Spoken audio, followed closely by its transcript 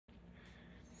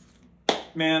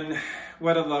Man,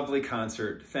 what a lovely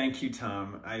concert. Thank you,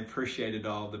 Tom. I appreciated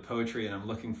all the poetry, and I'm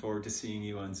looking forward to seeing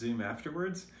you on Zoom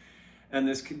afterwards.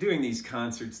 And doing these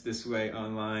concerts this way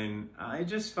online, I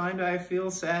just find I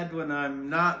feel sad when I'm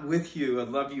not with you. I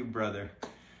love you, brother.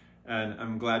 And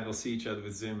I'm glad we'll see each other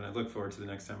with Zoom, and I look forward to the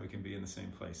next time we can be in the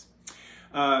same place.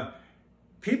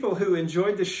 People who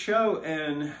enjoyed the show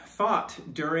and thought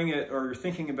during it, or you're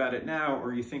thinking about it now,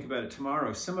 or you think about it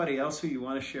tomorrow, somebody else who you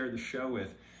want to share the show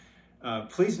with,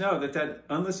 please know that that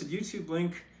unlisted YouTube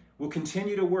link will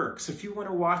continue to work. So if you want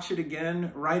to watch it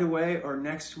again right away or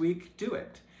next week, do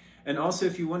it. And also,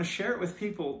 if you want to share it with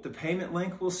people, the payment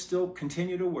link will still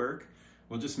continue to work.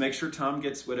 We'll just make sure Tom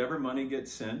gets whatever money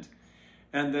gets sent.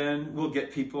 And then we'll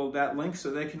get people that link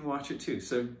so they can watch it too.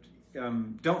 So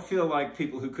don't feel like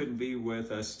people who couldn't be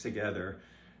with us together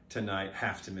tonight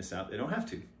have to miss out. They don't have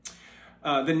to.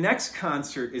 The next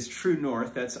concert is True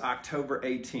North. That's October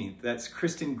 18th. That's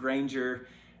Kristen Granger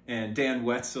and Dan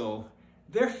Wetzel.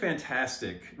 They're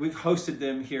fantastic. We've hosted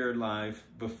them here live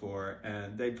before,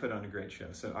 and they put on a great show.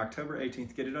 So October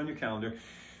 18th, get it on your calendar.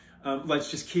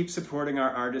 Let's just keep supporting our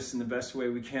artists in the best way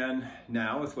we can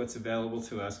now with what's available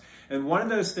to us. And one of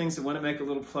those things I want to make a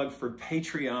little plug for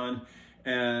Patreon.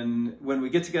 And when we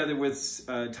get together with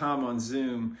Tom on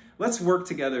Zoom, let's work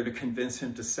together to convince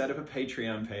him to set up a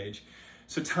Patreon page.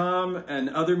 So Tom and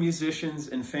other musicians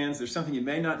and fans, there's something you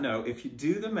may not know. If you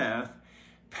do the math,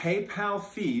 PayPal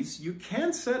fees, you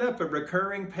can set up a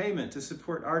recurring payment to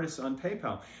support artists on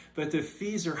PayPal, but the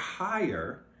fees are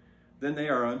higher than they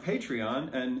are on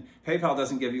Patreon, and PayPal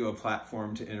doesn't give you a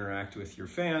platform to interact with your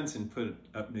fans and put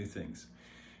up new things.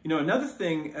 You know, another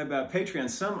thing about Patreon,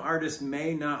 some artists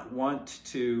may not want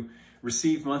to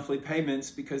receive monthly payments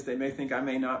because they may think I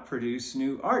may not produce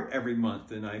new art every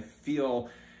month, and I feel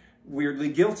weirdly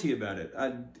guilty about it.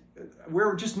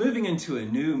 We're just moving into a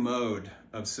new mode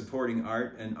of supporting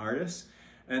art and artists,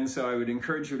 and so I would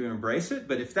encourage you to embrace it.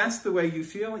 But if that's the way you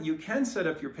feel, you can set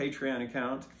up your Patreon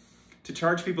account to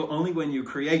charge people only when you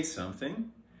create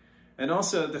something. And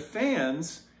also the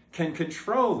fans can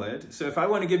control it. So if I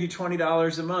want to give you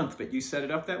 $20 a month, but you set it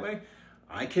up that way,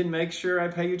 I can make sure I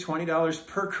pay you $20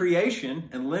 per creation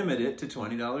and limit it to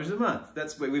 $20 a month.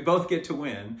 That's the way we both get to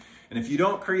win. And if you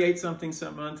don't create something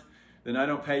some month, then I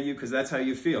don't pay you because that's how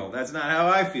you feel. That's not how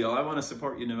I feel. I want to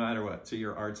support you no matter what. So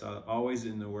your art's always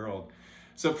in the world.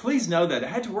 So please know that. I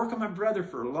had to work on my brother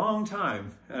for a long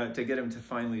time to get him to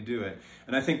finally do it.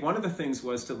 And I think one of the things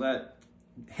was to let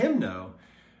him know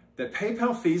that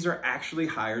PayPal fees are actually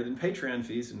higher than Patreon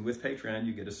fees. And with Patreon,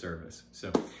 you get a service.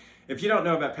 So if you don't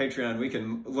know about Patreon, we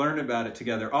can learn about it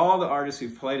together. All the artists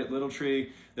who've played at Little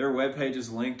Tree, their webpage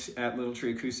is linked at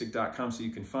littletreeacoustic.com so you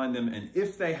can find them. And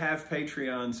if they have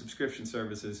Patreon subscription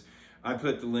services, I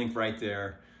put the link right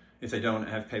there if they don't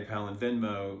have PayPal and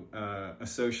Venmo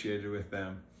associated with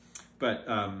them. But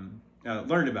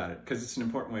learn about it because it's an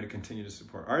important way to continue to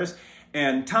support artists.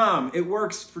 And Tom, it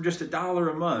works for just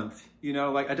 $1 a month, you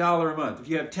know, like $1 a month. If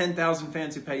you have 10,000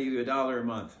 fans who pay you $1 a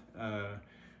month,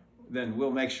 then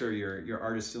we'll make sure your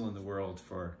art is still in the world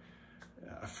for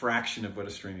a fraction of what a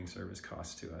streaming service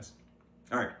costs to us.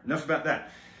 All right, enough about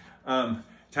that.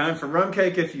 Time for rum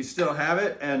cake if you still have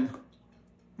it, and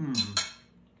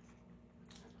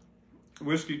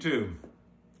whiskey too.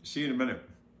 See you in a minute.